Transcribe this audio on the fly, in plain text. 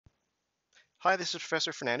Hi, this is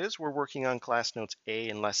Professor Fernandez. We're working on class notes A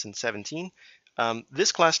in lesson 17.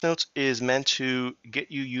 This class notes is meant to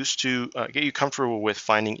get you get you comfortable with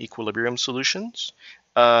finding equilibrium solutions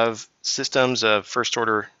of systems of first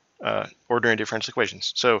order ordinary differential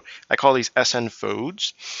equations. So I call these SN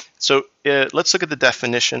fodes. So let's look at the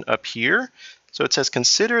definition up here. So it says,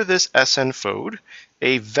 consider this SN fode.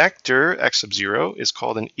 A vector x sub 0 is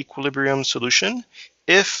called an equilibrium solution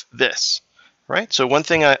if this. Right? So one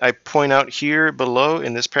thing I point out here below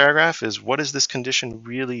in this paragraph is, what is this condition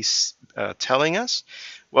really telling us?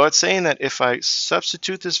 Well, it's saying that if I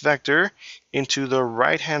substitute this vector into the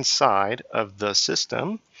right-hand side of the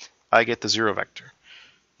system, I get the zero vector.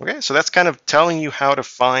 Okay, so that's kind of telling you how to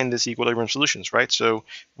find this equilibrium solutions, right? So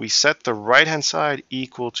we set the right-hand side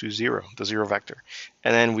equal to zero, the zero vector,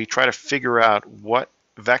 and then we try to figure out what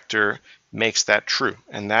vector makes that true,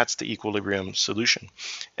 and that's the equilibrium solution.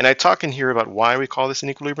 And I talk in here about why we call this an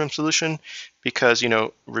equilibrium solution, because,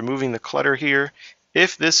 removing the clutter here,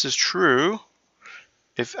 if this is true,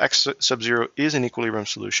 if x sub 0 is an equilibrium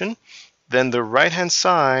solution, then the right-hand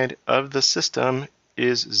side of the system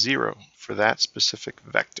is 0 for that specific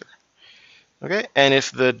vector. Okay, and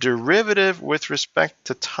if the derivative with respect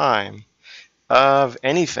to time of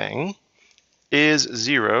anything is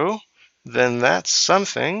 0, then that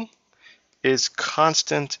something is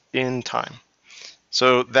constant in time.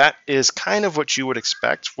 So that is kind of what you would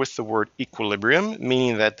expect with the word equilibrium,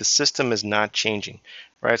 meaning that the system is not changing,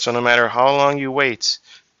 right? So no matter how long you wait,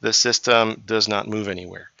 the system does not move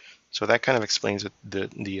anywhere. So that kind of explains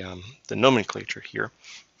the nomenclature here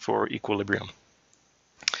for equilibrium.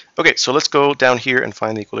 Okay, so let's go down here and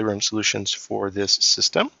find the equilibrium solutions for this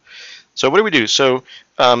system. So what do we do? So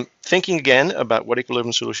thinking again about what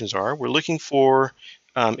equilibrium solutions are, we're looking for,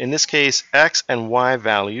 in this case, x and y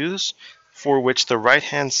values for which the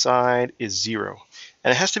right-hand side is 0.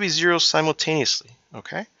 And it has to be 0 simultaneously,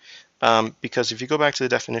 okay? Because if you go back to the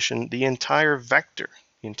definition, the entire vector,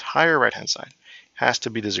 the entire right-hand side, has to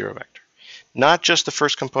be the 0 vector. Not just the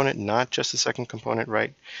first component, not just the second component,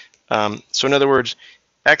 right? So in other words,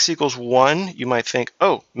 x equals 1, you might think,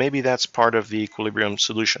 oh, maybe that's part of the equilibrium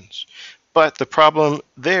solutions. But the problem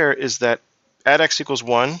there is that at x equals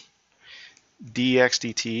 1,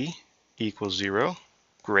 dx dt equals 0.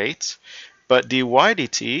 Great. But dy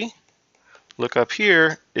dt, look up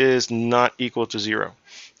here, is not equal to 0.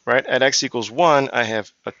 Right? At x equals 1, I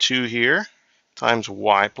have a 2 here times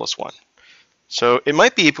y plus 1. So it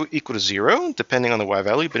might be equal to 0, depending on the y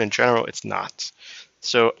value, but in general, it's not.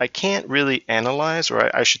 So I can't really analyze,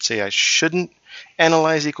 or I should say I shouldn't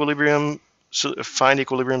analyze equilibrium, find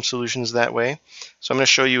equilibrium solutions that way. So I'm going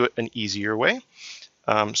to show you an easier way.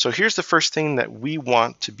 So here's the first thing that we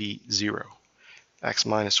want to be 0. X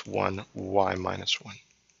minus 1, y minus 1.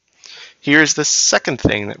 Here's the second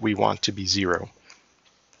thing that we want to be 0.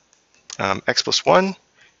 X plus 1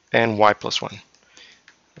 and y plus 1.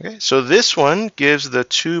 Okay, so this one gives the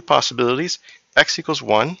two possibilities, x equals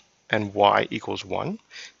 1 and y equals 1.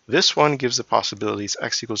 This one gives the possibilities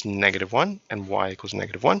x equals -1 and y equals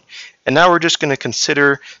 -1. And now we're just going to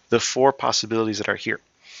consider the four possibilities that are here.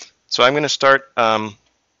 So I'm going to start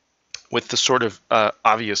with the sort of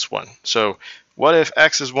obvious one. So what if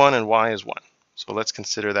x is 1 and y is 1? So let's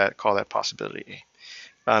consider that, call that possibility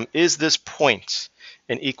A. Is this point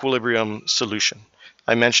an equilibrium solution?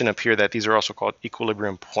 I mentioned up here that these are also called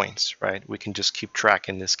equilibrium points, right? We can just keep track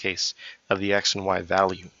in this case of the x and y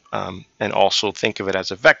value, and also think of it as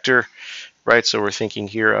a vector, right? So we're thinking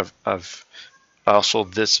here of also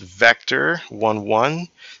this vector 1, 1,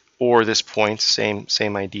 or this point,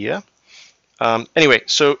 same idea. Anyway,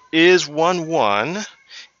 so is 1, 1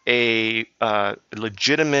 a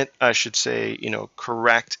legitimate, I should say,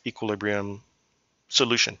 correct equilibrium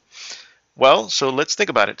solution? Well, so let's think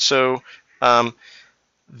about it. So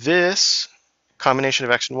this combination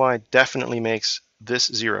of x and y definitely makes this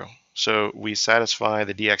 0. So we satisfy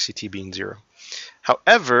the dx dt being 0.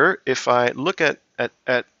 However, if I look at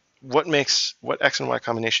what x and y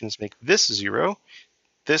combinations make this 0,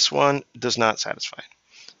 this one does not satisfy.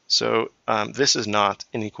 So this is not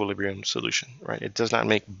an equilibrium solution, right? It does not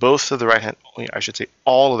make both of the right-hand, I should say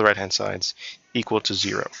all of the right-hand sides equal to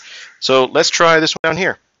 0. So let's try this one down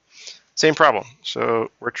here. Same problem.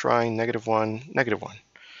 So we're trying -1, -1.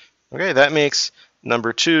 Okay, that makes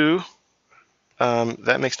number 2.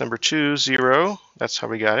 That makes number 2 0. That's how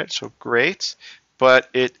we got it. So great, but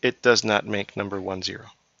it does not make number 1 0.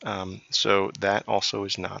 So that also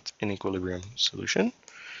is not an equilibrium solution.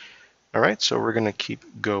 All right, so we're going to keep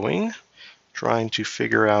going, trying to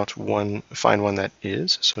figure out find one that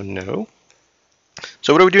is. So no.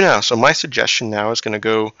 So what do we do now? So my suggestion now is going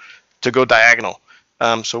to go diagonal.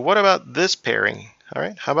 So what about this pairing? All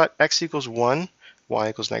right, how about x equals 1, y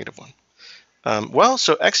equals -1? Well,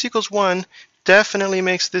 so x equals 1 definitely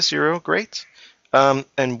makes this 0, great.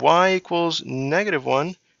 And y equals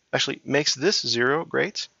 -1 actually makes this 0,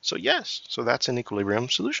 great. So yes, so that's an equilibrium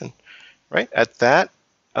solution, right? At that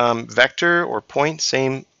vector or point,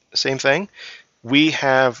 same thing, we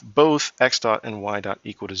have both x dot and y dot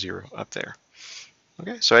equal to 0 up there.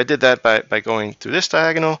 Okay, so I did that by going through this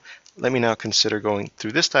diagonal. Let me now consider going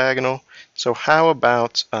through this diagonal. So how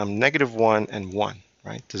about -1 and 1,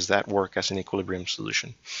 right? Does that work as an equilibrium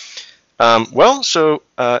solution? Well, so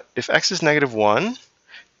if x is -1,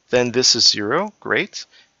 then this is 0, great.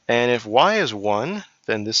 And if y is 1,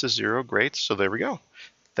 then this is 0, great. So there we go.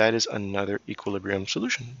 That is another equilibrium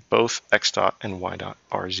solution. Both x dot and y dot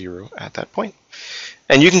are 0 at that point.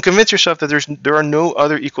 And you can convince yourself that there are no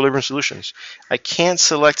other equilibrium solutions. I can't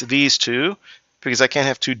select these two because I can't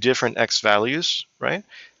have two different x values, right?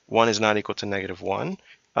 One is not equal to -1.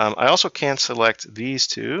 I also can't select these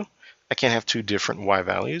two. I can't have two different y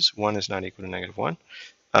values. One is not equal to -1.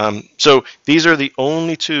 So these are the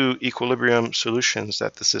only two equilibrium solutions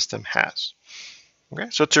that the system has. Okay,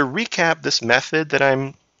 so to recap this method that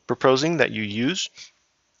I'm proposing that you use,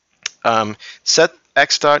 set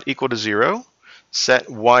x dot equal to 0, set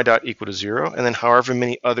y dot equal to 0, and then however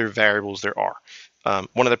many other variables there are.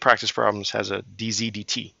 One of the practice problems has a dz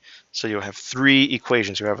dt. So you'll have 3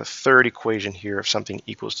 equations. You have a third equation here if something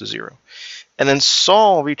equals to 0. And then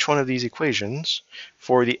solve each one of these equations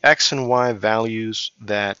for the x and y values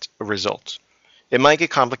that result. It might get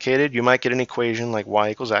complicated. You might get an equation like y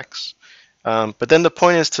equals x. But then the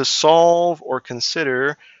point is to solve or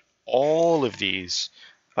consider all of these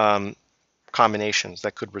combinations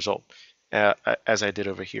that could result, as I did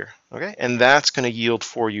over here. Okay, and that's going to yield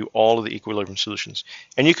for you all of the equilibrium solutions.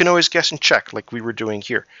 And you can always guess and check, like we were doing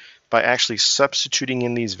here, by actually substituting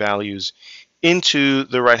in these values into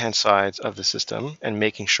the right-hand sides of the system and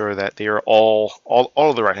making sure that they are all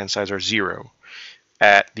of the right-hand sides are 0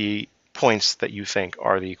 at the points that you think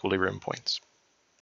are the equilibrium points.